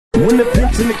When the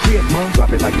pimp's in the crib, mom,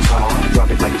 drop it like it's hard, drop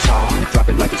it like it's hard, drop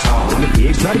it like it's hard. When the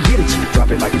pigs try to get at you,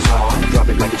 drop it like it's hard, drop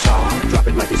it like it's hard, drop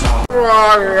it like it's hard.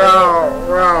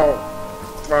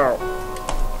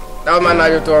 That was my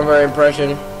Nigel Thornberry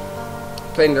impression.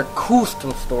 Playing the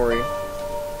Coastal story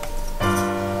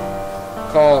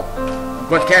called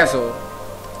Grunt Castle.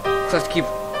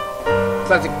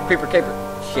 Classic paper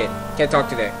caper. Shit, can't talk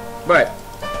today. But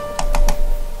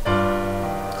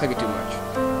click it too much.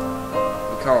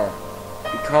 Be calm.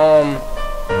 Be calm.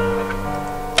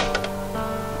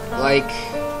 Like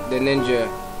the ninja.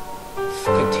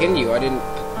 Continue. I didn't.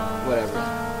 Whatever.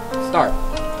 Start.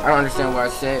 I don't understand why I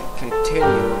said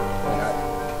continue.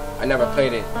 I never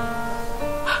played it.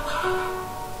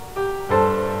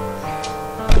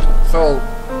 So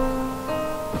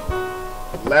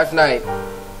last night,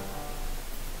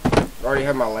 I already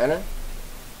have my lantern.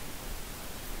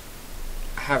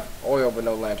 I have oil but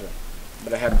no lantern,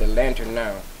 but I have the lantern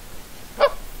now.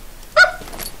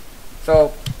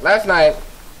 So last night,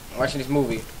 watching this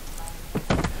movie,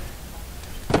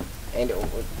 and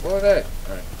what was that?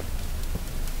 All right,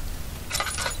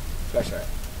 flashlight.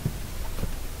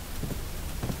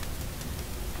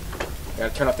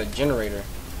 Gotta turn off the generator.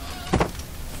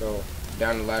 So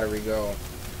down the ladder we go,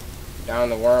 down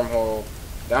the wormhole,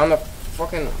 down the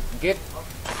fucking get.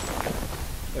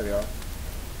 There we are.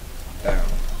 Down,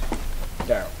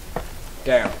 down,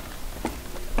 down.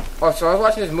 Oh, so I was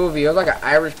watching this movie. It was like an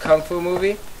Irish kung fu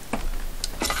movie.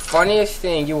 Funniest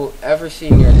thing you will ever see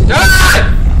in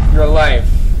your life.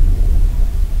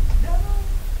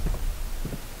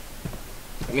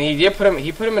 I mean, he put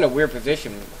him in a weird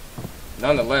position.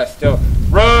 Nonetheless, still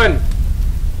run.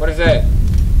 What is that?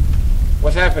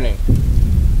 What's happening?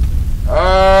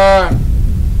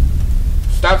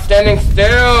 Stop standing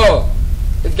still.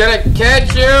 It's gonna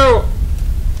catch you.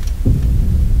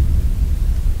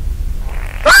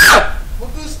 Ah!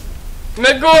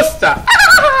 Me gusta.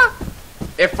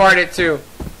 It farted too.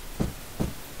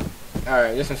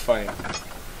 Alright, this one's funny.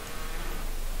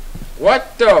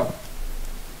 What the?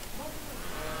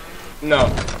 No.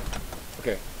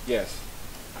 Okay, yes.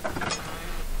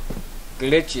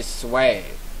 Glitchy swag.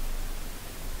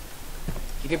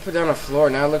 You can put it on the floor,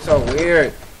 now it looks all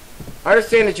weird. I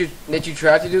understand that you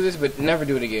tried to do this, but never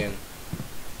do it again.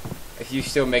 If you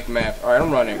still make math. Alright,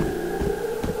 I'm running.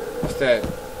 What's that?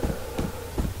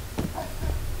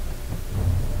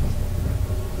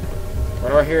 Why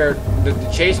do I hear the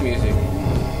chase music?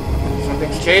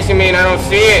 Something's chasing me and I don't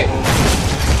see it.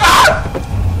 Ah!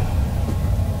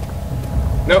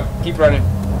 Nope, keep running.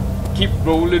 Keep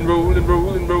rolling, rolling,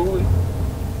 rolling, rolling.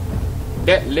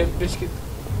 That lip biscuit.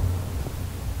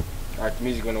 Alright, the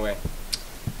music went away.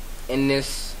 In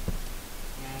this.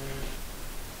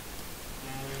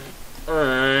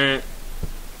 I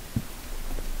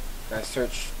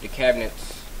search the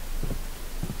cabinets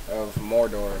of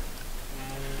Mordor.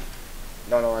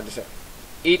 No, I just said.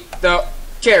 Eat the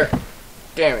chair.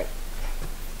 Damn it.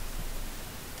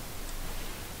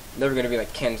 Never gonna be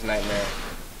like Ken's nightmare.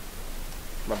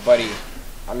 My buddy,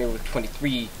 I mean, with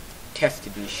 23,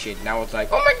 tested this shit. Now it's like,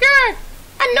 oh my god,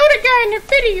 I know the guy in the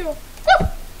video. Woo!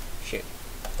 Shit.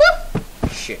 Woo!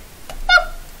 Shit.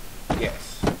 Woo!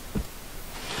 Yes.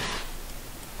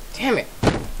 Damn it.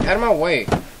 Out of my way.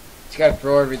 Just gotta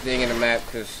throw everything in the map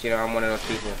because, you know, I'm one of those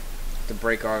people to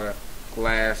break all the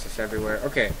glass that's everywhere.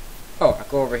 Okay. Oh, I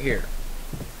go over here.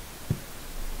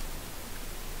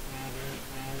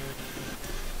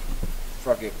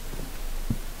 Fuck it.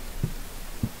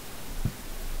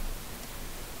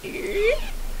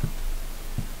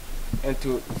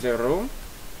 Into the room.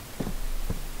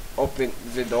 Open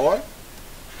the door.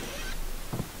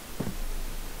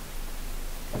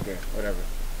 Okay, whatever.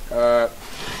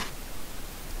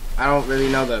 I don't really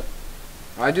know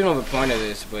I do know the point of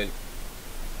this, but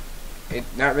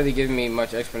it's not really giving me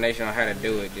much explanation on how to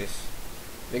do it. Just,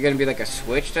 there's gonna be like a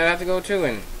switch that I have to go to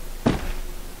and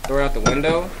throw it out the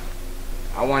window.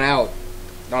 I want out.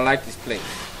 Don't like this place.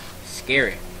 It's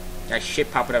scary. Got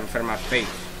shit popping up in front of my face.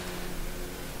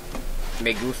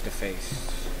 Me gusta face.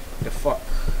 The fuck?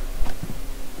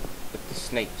 With the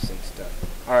snakes and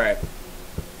stuff. Alright.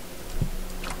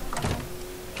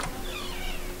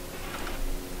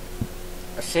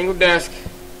 A single desk.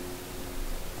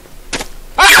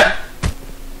 Ah!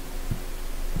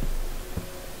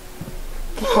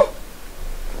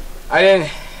 I didn't.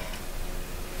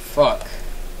 Fuck.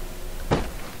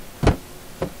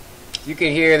 You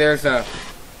can hear there's a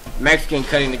Mexican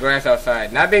cutting the grass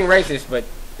outside. Not being racist, but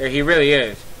he really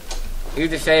is.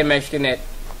 He's the same Mexican that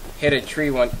hit a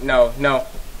tree one. No.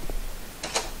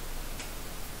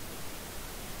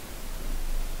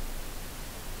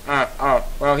 Oh,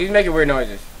 well, he's making weird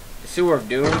noises. The sewer of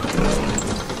doom.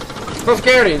 So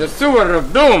scary. The sewer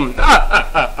of doom.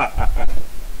 That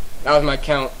was my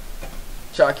count.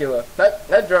 Chocula. Not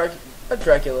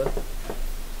Dracula.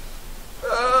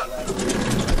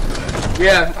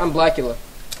 Yeah, I'm Blackula.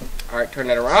 Alright, turn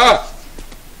that around. Ah!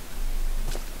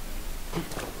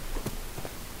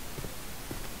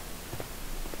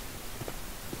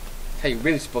 That's how you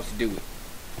really supposed to do it.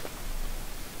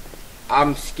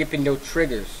 I'm skipping no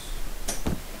triggers.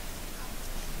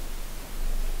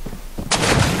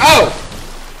 Oh!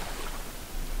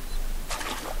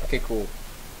 Okay, cool.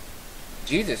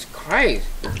 Jesus Christ.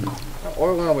 That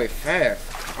order went away fast.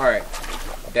 Alright.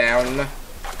 Down.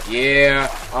 Yeah.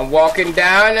 I'm walking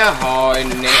down the hall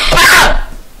and then...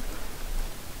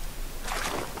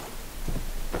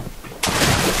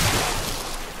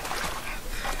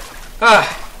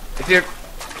 Ah! If you're...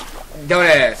 Don't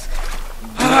ask.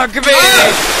 Come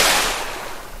here!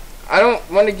 I don't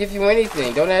want to give you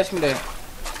anything. Don't ask me to...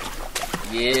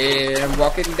 Yeah, I'm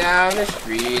walking down the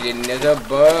street and there's a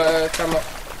bus coming up.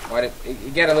 Why did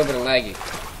it get a little bit of laggy?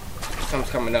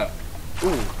 Something's coming up.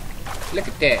 Ooh, look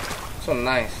at that. So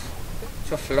nice.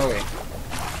 So flowy.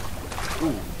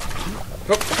 Ooh.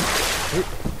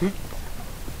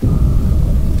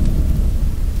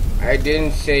 I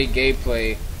didn't say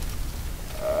gameplay.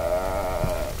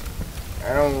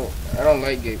 I don't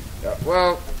like gay.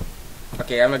 Well,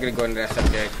 okay, I'm not gonna go into that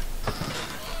subject.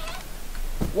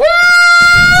 Woo!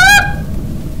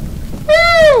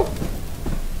 Woo!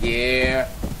 Yeah.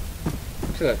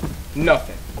 Look,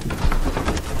 nothing.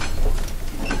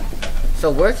 So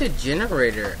where's the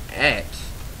generator at?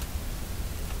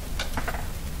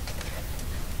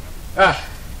 Ah.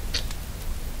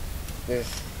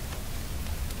 This.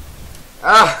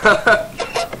 Ah.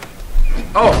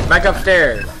 Oh, back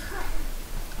upstairs.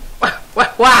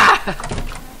 What?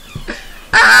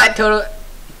 Ah, total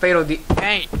fatal D.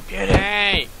 Hey,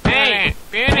 beauty! Hey,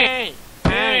 beauty!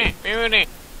 Hey, beauty!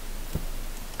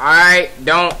 I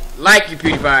don't like you,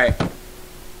 PewDiePie.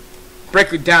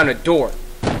 Break it down the door.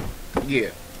 Yeah.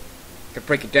 To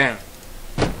break it down.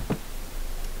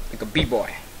 Like a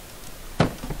B-boy.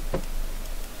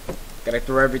 Gotta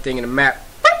throw everything in the map.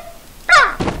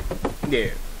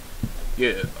 Yeah.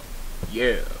 Yeah.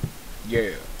 Yeah.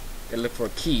 Yeah. Gotta look for a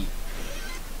key.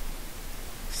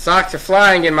 Socks are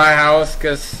flying in my house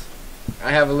because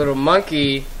I have a little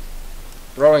monkey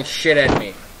throwing shit at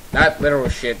me. Not literal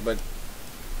shit, but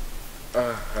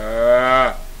throw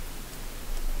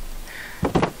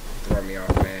me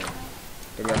off, man.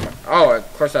 Oh,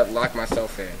 of course I locked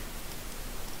myself in.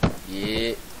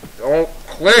 Yeah. Don't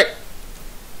click.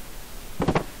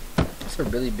 That's a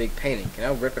really big painting. Can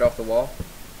I rip it off the wall?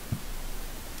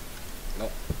 No.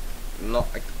 No.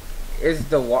 It's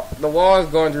the wall. The wall is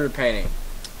going through the painting.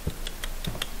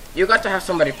 You got to have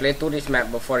somebody play through this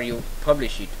map before you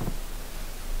publish it.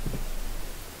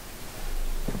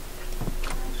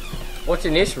 What's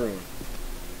in this room?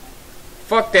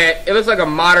 Fuck that. It looks like a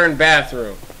modern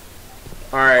bathroom.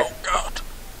 Alright. Oh God.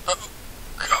 Oh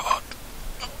God.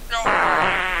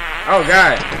 Oh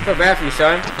God. I feel bad for you,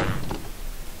 son.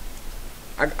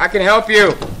 I can help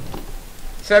you.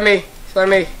 Send me. Woo!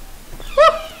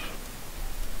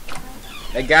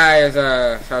 That guy is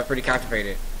sounds pretty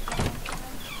constipated.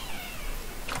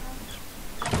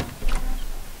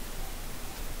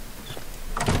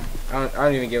 I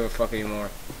don't even give a fuck anymore.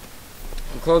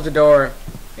 Close the door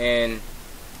and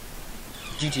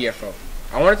GTFO.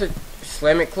 I wanted to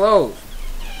slam it closed.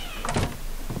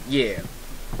 Yeah.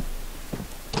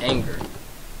 Anger.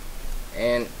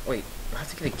 And wait, do I have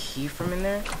to get a key from in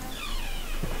there?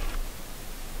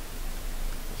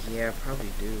 Yeah, I probably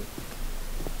do.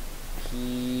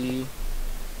 Key.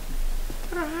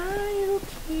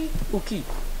 Key. Ooh, key.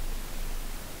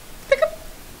 Pick up.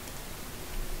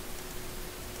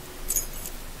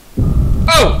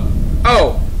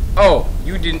 Oh,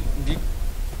 you didn't.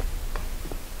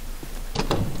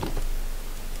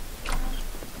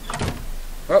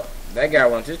 Well, that guy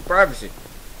wants his privacy.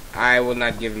 I will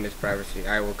not give him his privacy.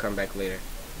 I will come back later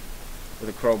with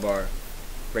a crowbar,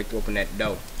 break open that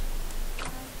door.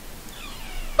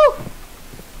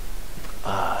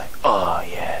 Oh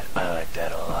yeah, I like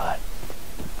that a lot.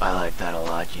 I like that a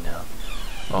lot, you know.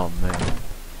 Oh man.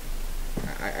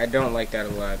 I don't like that a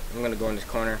lot. I'm gonna go in this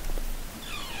corner.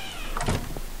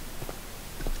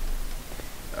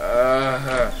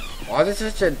 Why is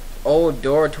this such an old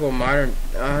door to a modern?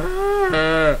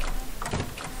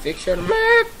 Fix your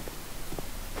map.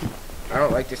 I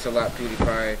don't like this a lot,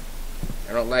 PewDiePie.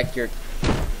 I don't like your.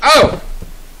 Oh,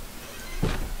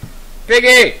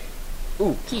 piggy.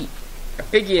 Ooh, key. A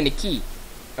piggy and a key.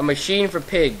 A machine for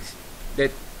pigs.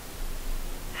 That.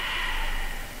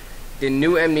 The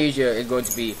new Amnesia is going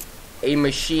to be a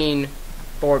machine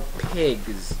for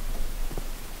pigs.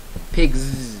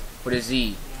 Pigs with a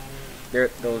Z. They're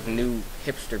those new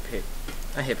hipster pigs.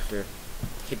 Not hipster.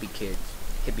 Hippie kids.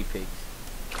 Hippie pigs.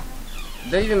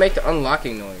 They don't even make the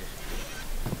unlocking noise.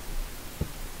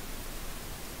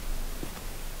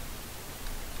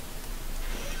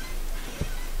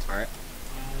 Alright.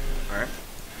 Alright.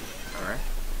 Alright.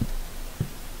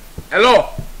 Hello!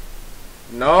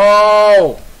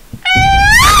 No!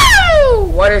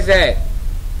 What is that?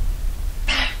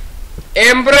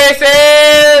 Embrace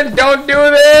it! Don't do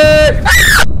that!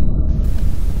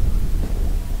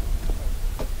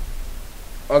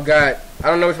 Oh god. I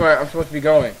don't know which way I'm supposed to be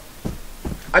going.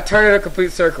 I turned it a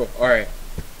complete circle. Alright.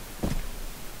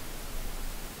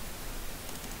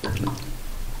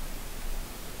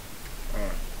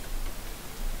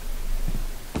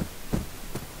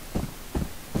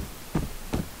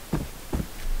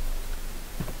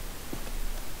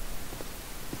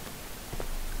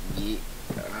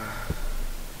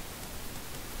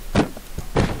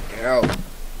 Help.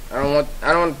 I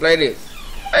don't want to play this.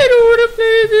 I don't want to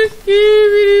play this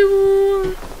game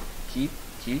anymore. Keep.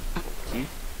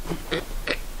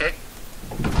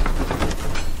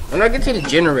 I'm not getting to the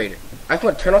generator. I just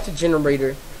want to turn off the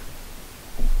generator.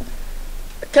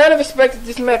 I kind of expected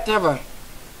this map to have a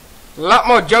lot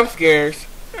more jump scares.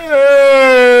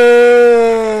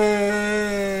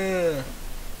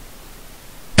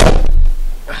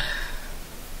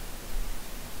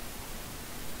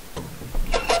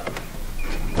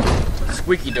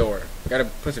 Squeaky door. Gotta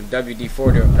put some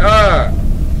WD-40 on.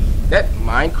 That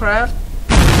Minecraft?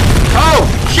 Oh!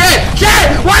 Shit!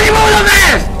 Why do you move so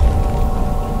fast?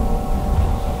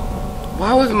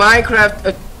 Why was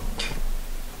Minecraft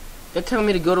they're telling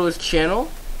me to go to his channel?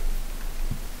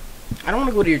 I don't want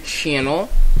to go to your channel.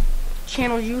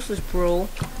 Channel's useless, bro.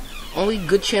 Only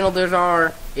good channel there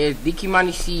are is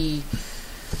TheKimaniC.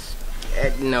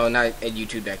 No, not at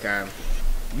YouTube.com.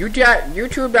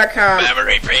 YouTube.com.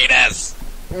 Memory penis.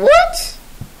 What?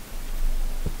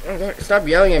 Stop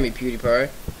yelling at me, PewDiePie.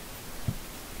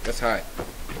 That's hot.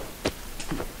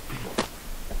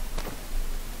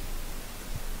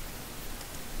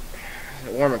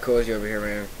 It's warm and cozy over here,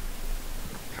 man.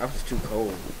 House is too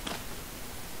cold.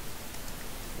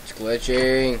 It's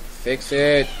glitching. Fix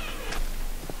it.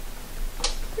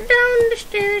 Down the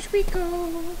stairs we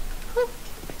go.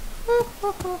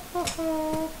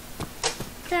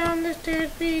 Down the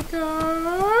stairs we go.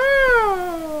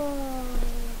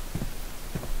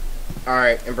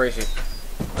 Alright, embrace it.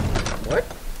 What?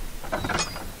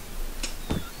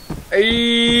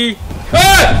 Hey!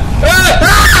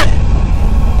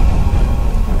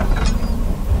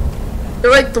 There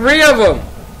are like 3 of them!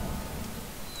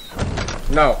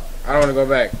 No, I don't want to go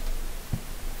back.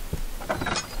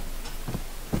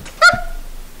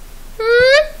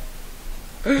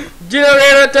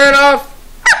 Generator, turn off!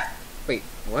 Wait,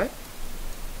 what?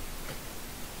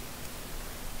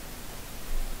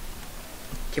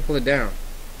 Can't pull it down.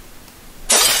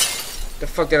 The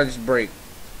fuck did I just break?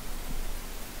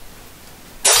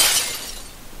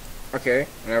 Okay,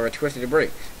 whenever I twisted the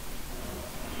brakes.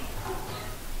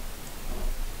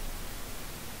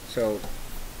 So,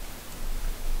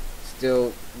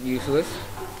 still useless.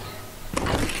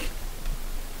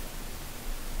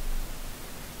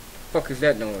 Fuck is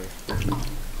that noise?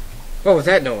 What was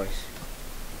that noise?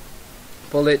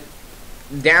 Pull it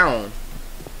down.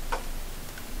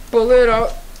 Pull it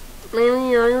up.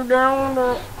 Maybe are you down?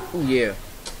 Oh yeah.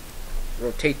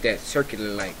 Rotate that circular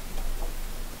light.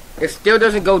 It still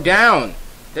doesn't go down.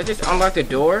 That just unlock the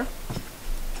door?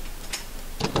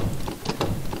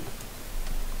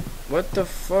 What the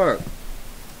fuck?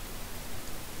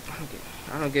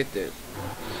 I don't get this.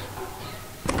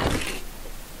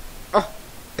 Oh,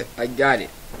 I got it.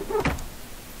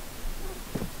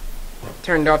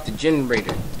 Turned off the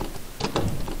generator.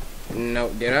 No,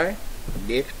 did I?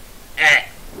 Did.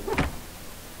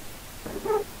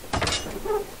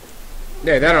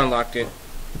 There, that unlocked it.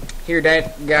 Hear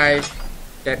that, guys?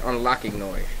 That unlocking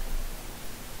noise.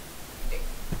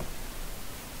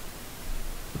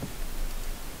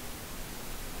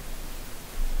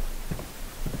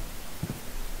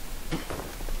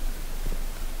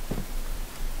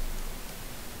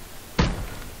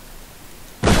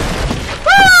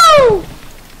 Woo!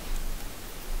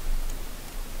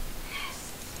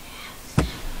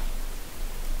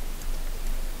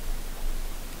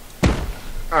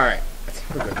 Alright.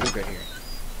 We're good here.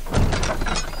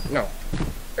 No.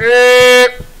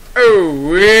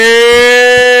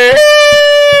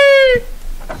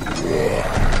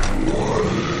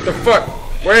 The fuck?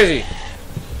 Where is he?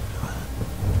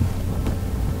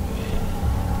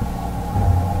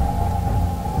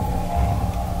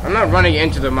 not running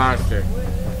into the monster.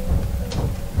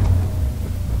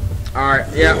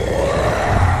 Alright, yeah.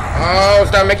 Oh,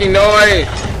 stop making noise.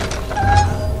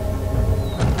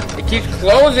 It keeps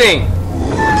closing.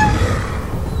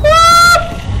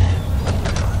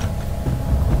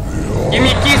 Give me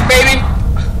a kiss, baby.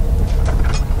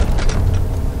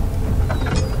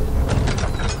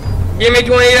 Give me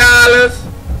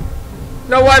 $20.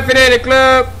 No wife in the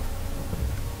club.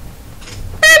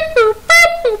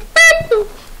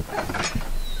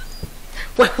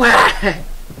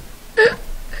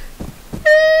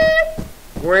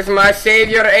 Where's my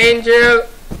savior angel?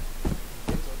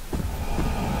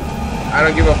 I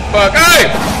don't give a fuck.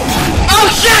 Hey! Oh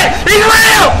shit! He's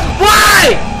real!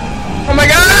 Why? Oh my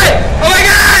god! Oh my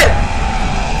god!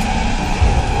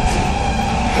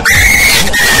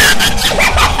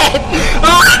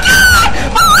 Oh my god!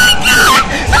 Oh my god!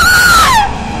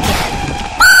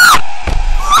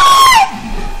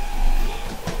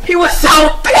 He was so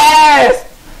pissed!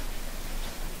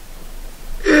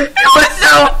 He was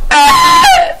so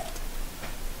pissed!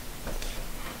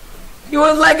 He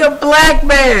was like a black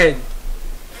man!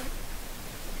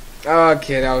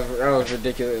 Okay, that was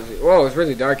ridiculous. Whoa, it's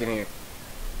really dark in here.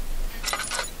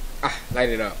 Ah, light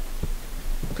it up.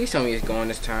 Please tell me he's going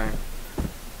this time.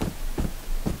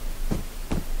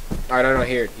 Alright, I don't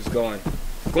hear it. He's going.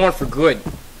 Going for good.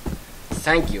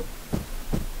 Thank you.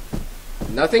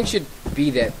 Nothing should be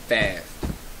that fast.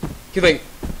 He's like,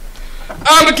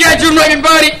 I'm gonna catch you, running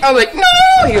buddy. I'm like, no.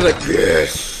 He was like,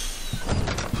 yes.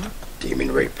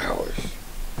 Demon ray powers.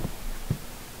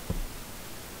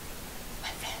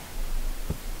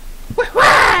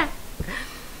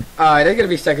 Alright, they're gonna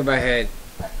be stuck in my head.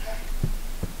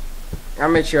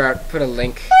 I'll make sure I put a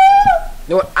link.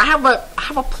 You know what? I have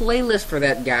a playlist for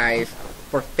that, guys,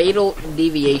 for Fatal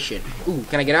Deviation. Ooh,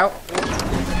 can I get out?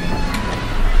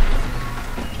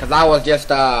 Cause I was just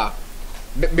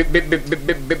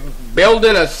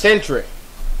building a sentry.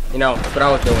 You know, that's what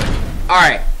I was doing.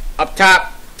 Alright, up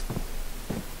top.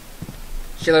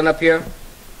 Chilling up here.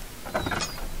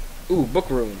 Ooh, book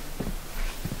room.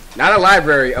 Not a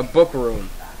library, a book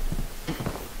room.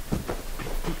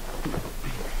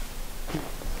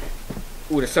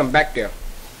 Ooh, there's something back there.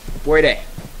 Where they?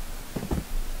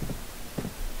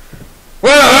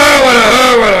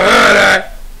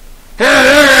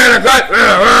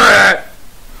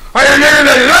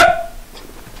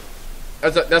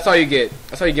 That's all you get.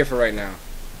 That's all you get for right now.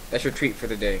 That's your treat for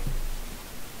the day.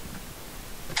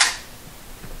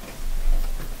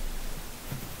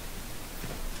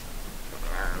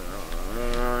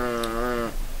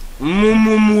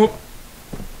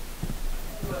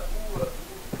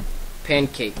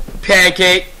 Pancake.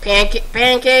 Pancake. Pancake.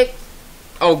 Pancake.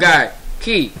 Oh, God.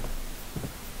 Key.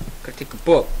 Gotta take a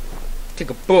book. Take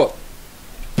a book.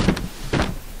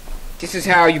 This is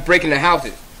how you break into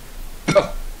houses.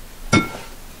 Oh.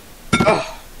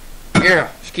 Oh. Yeah.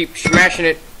 Just keep smashing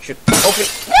it. Should open.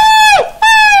 Woo!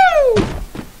 Woo!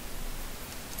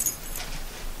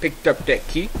 Picked up that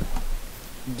key.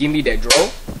 Give me that drawer.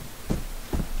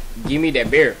 Give me that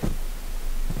beer.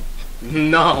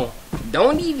 No.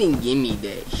 Don't even give me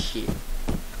that shit.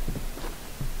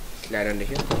 Slide under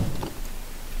here.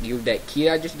 Use that key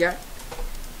I just got.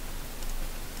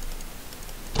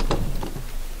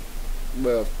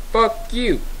 Well, fuck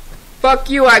you. Fuck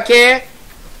you, I can't.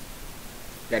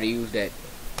 Gotta use that.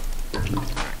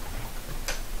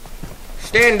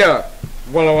 Stand up.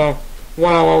 Walla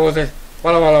walla was it?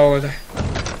 Walla walla was it?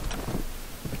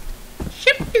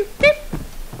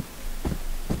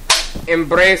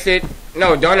 Embrace it.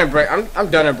 No, don't embrace. I'm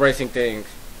done embracing things.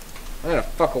 I'm gonna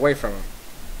fuck away from them.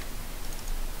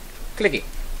 Click it.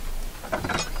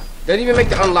 Doesn't even make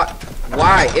the unlock.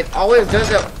 Why? It always does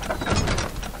it.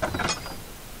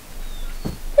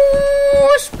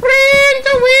 Ooh, sprint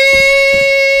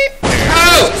away! Oh!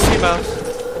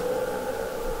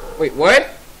 Wait, what?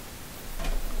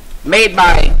 Made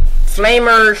by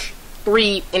Flamers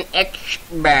 3 and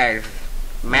X-Baz.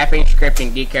 Mapping,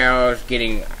 scripting, decals,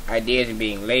 getting ideas and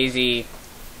being lazy.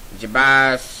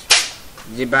 Jabaz,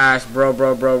 bro,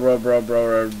 Jabaz,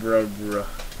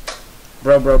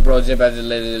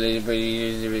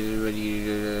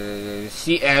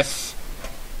 CS,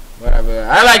 whatever.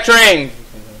 I like trains.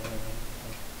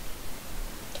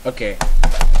 Okay.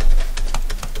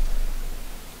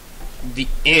 The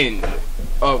end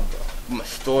of my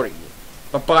story.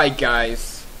 Bye-bye,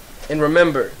 guys. And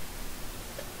remember.